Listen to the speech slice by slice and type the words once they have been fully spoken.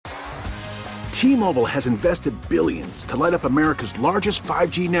T-Mobile has invested billions to light up America's largest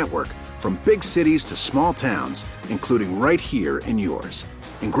 5G network, from big cities to small towns, including right here in yours.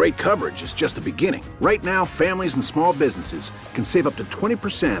 And great coverage is just the beginning. Right now, families and small businesses can save up to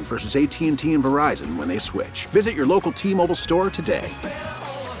 20% versus AT&T and Verizon when they switch. Visit your local T-Mobile store today.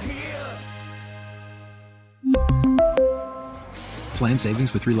 Plan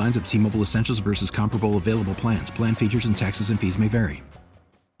savings with 3 lines of T-Mobile Essentials versus comparable available plans. Plan features and taxes and fees may vary.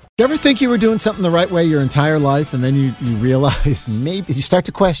 You ever think you were doing something the right way your entire life, and then you realize maybe you start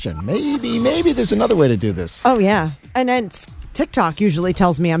to question, maybe there's another way to do this? Oh, yeah. And then TikTok usually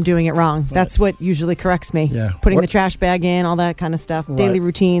tells me I'm doing it wrong. That's what usually corrects me. Yeah. Putting the trash bag in, all that kind of stuff. What? Daily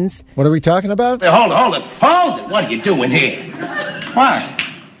routines. What are we talking about? Hey, hold it. What are you doing here? What?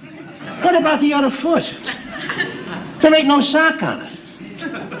 What about the other foot? There ain't no sock on it.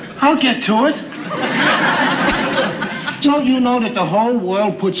 I'll get to it. Don't you know that the whole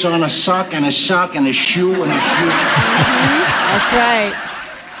world puts on a sock and a sock and a shoe and a shoe? That's right.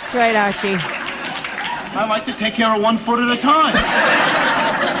 That's right, Archie. I like to take care of 1 foot at a time.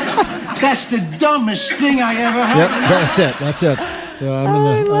 That's the dumbest thing I ever heard. Yep, that's it. So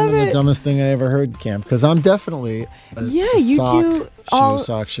I'm in the dumbest thing I ever heard, Cam, because I'm definitely a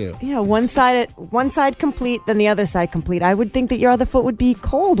sock, shoe. Yeah, one side complete, then the other side complete. I would think that your other foot would be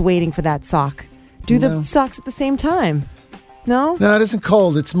cold waiting for that sock. Do the socks at the same time. No, it isn't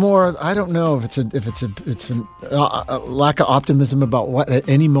cold. It's more. I don't know if it's a lack of optimism about what at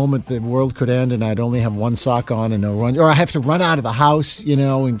any moment the world could end, and I'd only have one sock on and no run, or I have to run out of the house,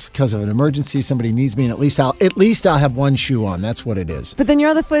 and because of an emergency, somebody needs me, and at least I'll have one shoe on. That's what it is. But then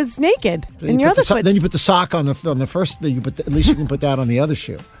your other foot is naked, then you put the sock on the first. At least you can put that on the other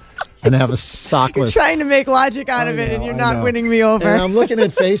shoe. And have a sockless. You're trying to make logic out of it, and you're not winning me over. And I'm looking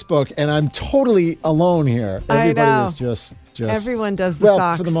at Facebook, and I'm totally alone here. Everybody is just. Everyone does the socks.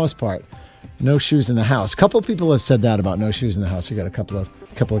 Well, for the most part. No shoes in the house. A couple of people have said that about no shoes in the house. We got a couple of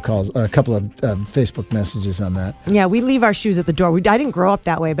calls, a couple of Facebook messages on that. Yeah, we leave our shoes at the door. I didn't grow up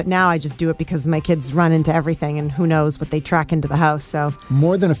that way, but now I just do it because my kids run into everything, and who knows what they track into the house. So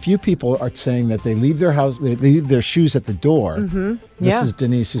more than a few people are saying that they leave their house, they leave their shoes at the door. Mm-hmm. This is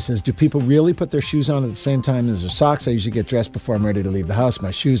Denise who says, "Do people really put their shoes on at the same time as their socks? I usually get dressed before I'm ready to leave the house.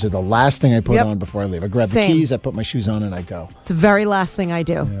 My shoes are the last thing I put on before I leave. I grab the keys, I put my shoes on, and I go. It's the very last thing I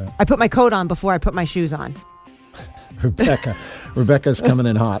do. Yeah. I put my coat on before I put my shoes on." Rebecca's coming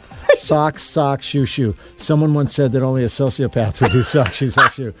in hot. Socks, shoe. Someone once said that only a sociopath would do sock,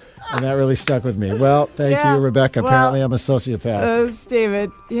 shoe. And that really stuck with me. Well, thank you, Rebecca. Apparently I'm a sociopath. It's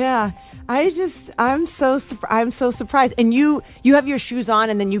David. Yeah. I'm so surprised. And you have your shoes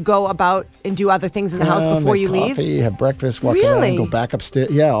on, and then you go about and do other things in the house before you leave? Have breakfast, walk around, go back upstairs.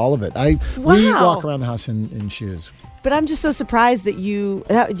 Yeah, all of it. We walk around the house in shoes. But I'm just so surprised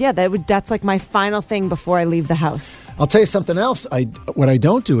that that's like my final thing before I leave the house. I'll tell you something else. What I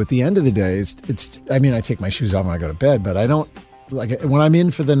don't do at the end of the day is I take my shoes off when I go to bed, but I don't, like when I'm in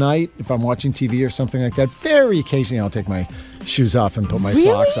for the night, if I'm watching TV or something like that, very occasionally I'll take my shoes off and put my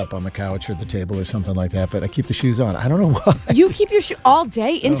socks up on the couch or the table or something like that, but I keep the shoes on. I don't know why. You keep your shoe all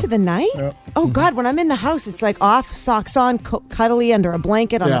day into the night? Yeah. Oh, God, when I'm in the house, it's like off, socks on, cuddly under a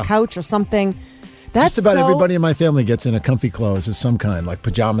blanket on the couch or something. Just about everybody in my family gets in a comfy clothes of some kind, like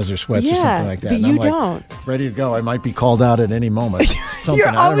pajamas or sweats or something like that. But you don't. Ready to go. I might be called out at any moment. You're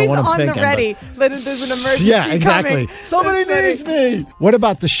always on the ready. There's an emergency Yeah, exactly. Coming. Somebody needs me. What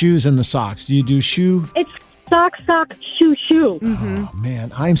about the shoes and the socks? Do you do shoe? It's sock, shoe. Mm-hmm. Oh,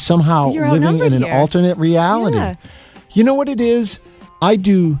 man. I'm somehow living in an alternate reality. Yeah. You know what it is? I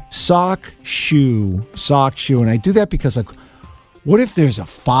do sock, shoe, and I do that because what if there's a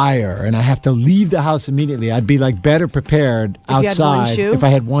fire and I have to leave the house immediately? I'd be better prepared outside if I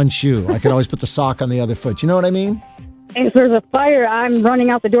had one shoe. I could always put the sock on the other foot. You know what I mean? If there's a fire, I'm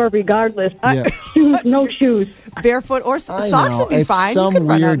running out the door regardless. Shoes, no shoes. Barefoot or socks would be fine. You could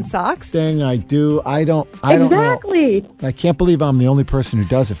run out in socks. Thing I do. I don't Exactly. know. I can't believe I'm the only person who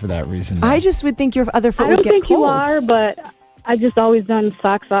does it for that reason. I just would think your other foot would get cold. I don't think you are, but I just always done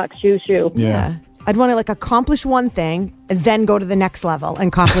sock, shoe. Yeah. I'd want to accomplish one thing and then go to the next level and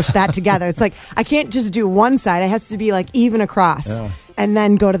accomplish that together. It's like I can't just do one side. It has to be even across and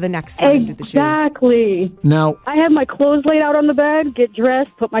then go to the next side and do the shoes. Exactly. Now, I have my clothes laid out on the bed, get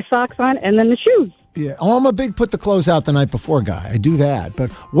dressed, put my socks on, and then the shoes. Yeah. Oh, I'm a big put the clothes out the night before guy. I do that.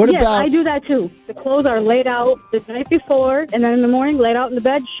 But what about... I do that too. The clothes are laid out the night before, and then in the morning, laid out in the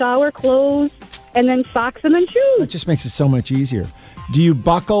bed, shower, clothes, and then socks, and then shoes. That just makes it so much easier. Do you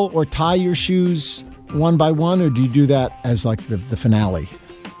buckle or tie your shoes one by one, or do you do that as the finale?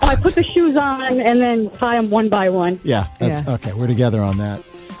 I put the shoes on and then tie them one by one. Yeah, that's okay. We're together on that.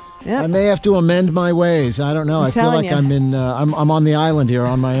 I may have to amend my ways. I don't know. I feel like I'm in. I'm on the island here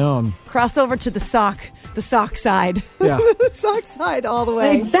on my own. Cross over to the sock side. Yeah, the sock side all the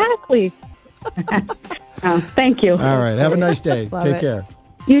way. Exactly. Thank you. All right. Have a nice day. Take care.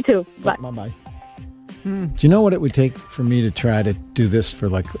 You too. Bye. Bye. Do you know what it would take for me to try to do this for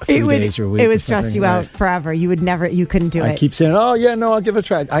like 3 days or a week? It would stress you out forever. You couldn't do it. I keep saying, oh, yeah, no, I'll give it a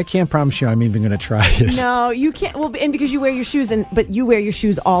try. I can't promise you I'm even going to try it. No, you can't. Well, and because you wear your shoes, but you wear your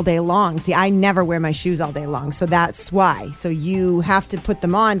shoes all day long. See, I never wear my shoes all day long, so that's why. So you have to put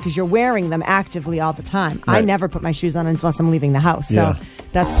them on because you're wearing them actively all the time. Right. I never put my shoes on unless I'm leaving the house. So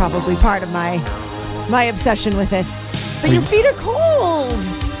that's probably part of my obsession with it. But your feet are cold.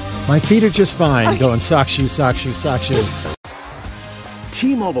 My feet are just fine going sock shoe, sock shoe, sock shoe.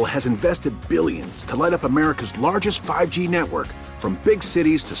 T-Mobile has invested billions to light up America's largest 5G network from big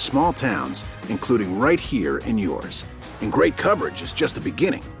cities to small towns, including right here in yours. And great coverage is just the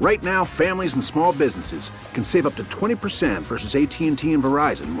beginning. Right now, families and small businesses can save up to 20% versus AT&T and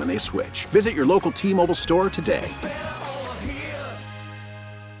Verizon when they switch. Visit your local T-Mobile store today.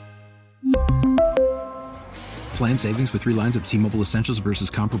 Plan savings with 3 lines of T-Mobile Essentials versus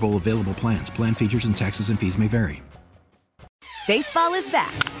comparable available plans. Plan features and taxes and fees may vary. Baseball is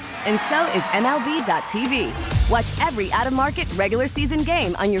back, and so is MLB.tv. Watch every out-of-market regular season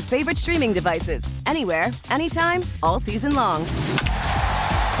game on your favorite streaming devices, anywhere, anytime, all season long.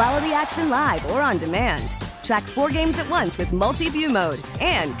 Follow the action live or on demand. Track 4 games at once with multi-view mode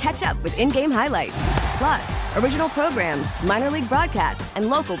and catch up with in-game highlights. Plus, original programs, minor league broadcasts, and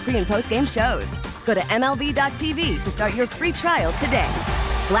local pre- and post-game shows. Go to MLB.tv to start your free trial today.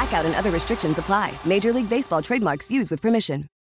 Blackout and other restrictions apply. Major League Baseball trademarks used with permission.